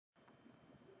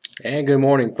And good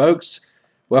morning, folks.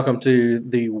 Welcome to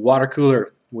the Water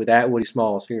Cooler with Woody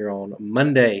Smalls here on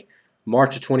Monday,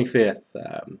 March the 25th.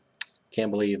 Can't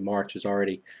believe March is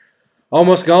already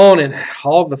almost gone, and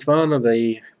all of the fun of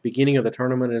the beginning of the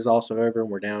tournament is also over, and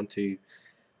we're down to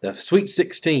the Sweet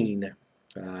 16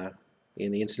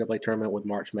 in the NCAA tournament with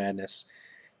March Madness.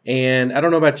 And I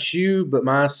don't know about you, but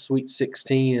my Sweet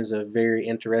 16 is a very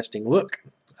interesting look.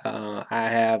 I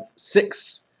have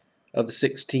 6 of the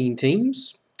 16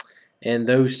 teams. And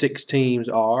those 6 teams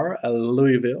are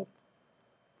Louisville,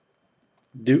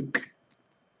 Duke,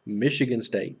 Michigan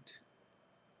State,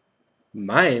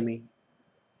 Miami,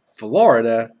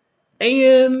 Florida,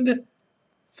 and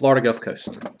Florida Gulf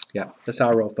Coast. Yeah, that's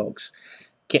how I roll, folks.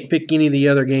 Can't pick any of the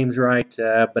other games right,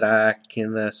 but I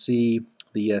can see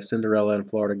the Cinderella and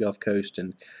Florida Gulf Coast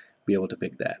and be able to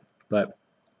pick that. But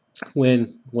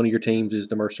when one of your teams is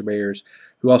the Mercer Bears,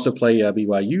 who also play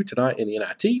BYU tonight in the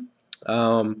NIT,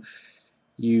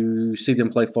 you see them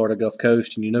play Florida Gulf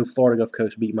Coast, and you know Florida Gulf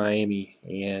Coast beat Miami,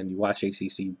 and you watch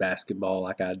ACC basketball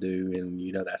like I do, and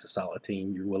you know that's a solid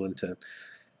team. You're willing to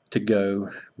go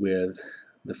with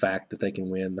the fact that they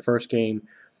can win the first game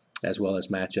as well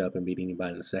as match up and beat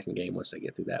anybody in the second game once they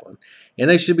get through that one. And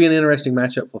they should be an interesting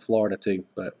matchup for Florida too,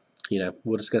 but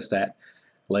we'll discuss that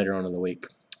later on in the week.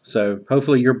 So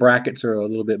hopefully your brackets are a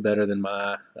little bit better than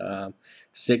my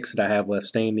 6 that I have left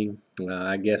standing.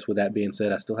 I guess with that being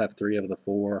said, I still have 3 of the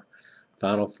 4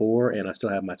 Final Four, and I still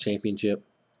have my championship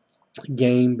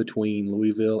game between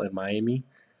Louisville and Miami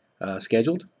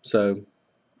scheduled. So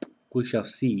we shall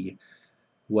see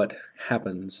what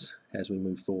happens as we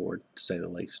move forward, to say the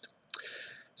least.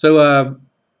 So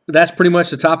that's pretty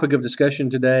much the topic of discussion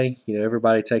today.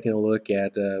 Everybody taking a look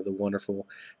at the wonderful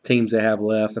teams they have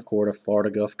left. Of course,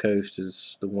 Florida Gulf Coast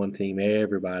is the one team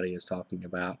everybody is talking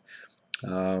about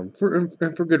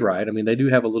for good right. I mean, they do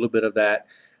have a little bit of that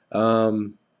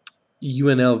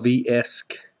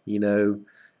UNLV-esque.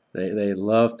 They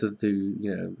love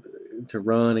to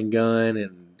run and gun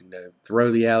and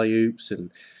throw the alley-oops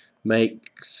and make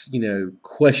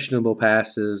questionable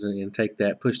passes and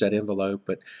push that envelope,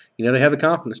 but they have the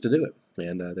confidence to do it,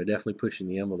 and they're definitely pushing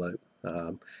the envelope,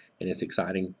 and it's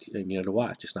exciting to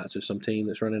watch. It's not just some team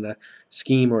that's running a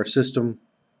scheme or a system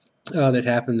that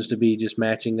happens to be just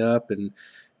matching up and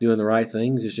doing the right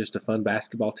things. It's just a fun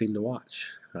basketball team to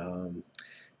watch,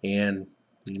 and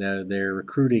their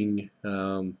recruiting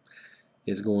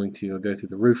is going to go through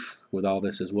the roof with all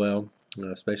this as well,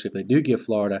 especially if they do give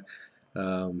Florida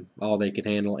all they can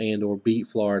handle and or beat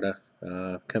Florida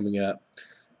coming up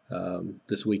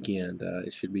this weekend.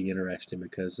 It should be interesting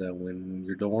because when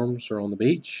your dorms are on the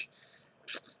beach,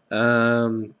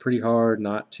 pretty hard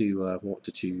not to want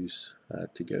to choose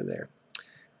to go there,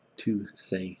 to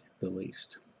say the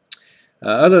least.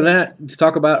 Other than that, to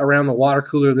talk about around the water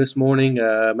cooler this morning,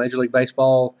 Major League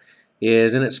Baseball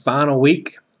is in its final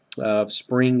week of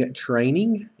spring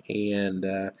training, and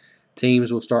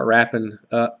teams will start wrapping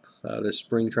up the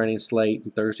spring training slate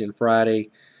on Thursday and Friday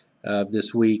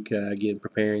this week,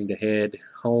 preparing to head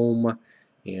home,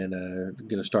 and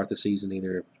going to start the season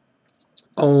either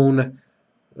on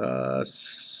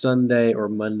Sunday or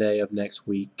Monday of next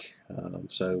week.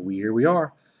 So here we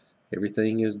are.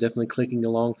 Everything is definitely clicking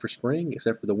along for spring,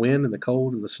 except for the wind and the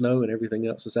cold and the snow and everything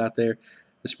else that's out there.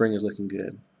 The spring is looking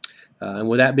good. And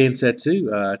with that being said,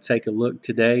 too, take a look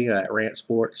today at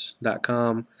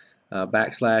rantsports.com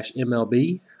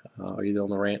 /MLB, or either on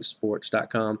the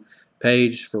rantsports.com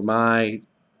page for my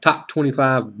top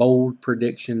 25 bold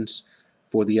predictions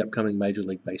for the upcoming Major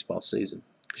League Baseball season.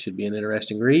 Should be an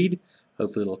interesting read.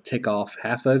 Hopefully it'll tick off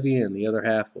half of you, and the other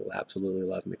half will absolutely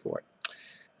love me for it.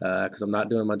 Because I'm not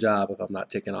doing my job if I'm not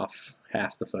ticking off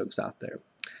half the folks out there.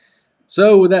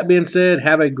 So with that being said,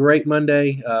 have a great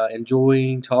Monday.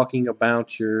 Enjoying talking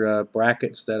about your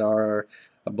brackets that are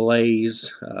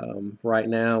ablaze right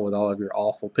now with all of your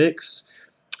awful picks.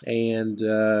 And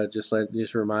just a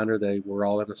reminder that we're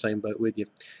all in the same boat with you.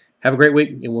 Have a great week,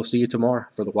 and we'll see you tomorrow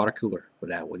for the Water Cooler with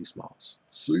Woody Smalls.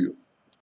 See you.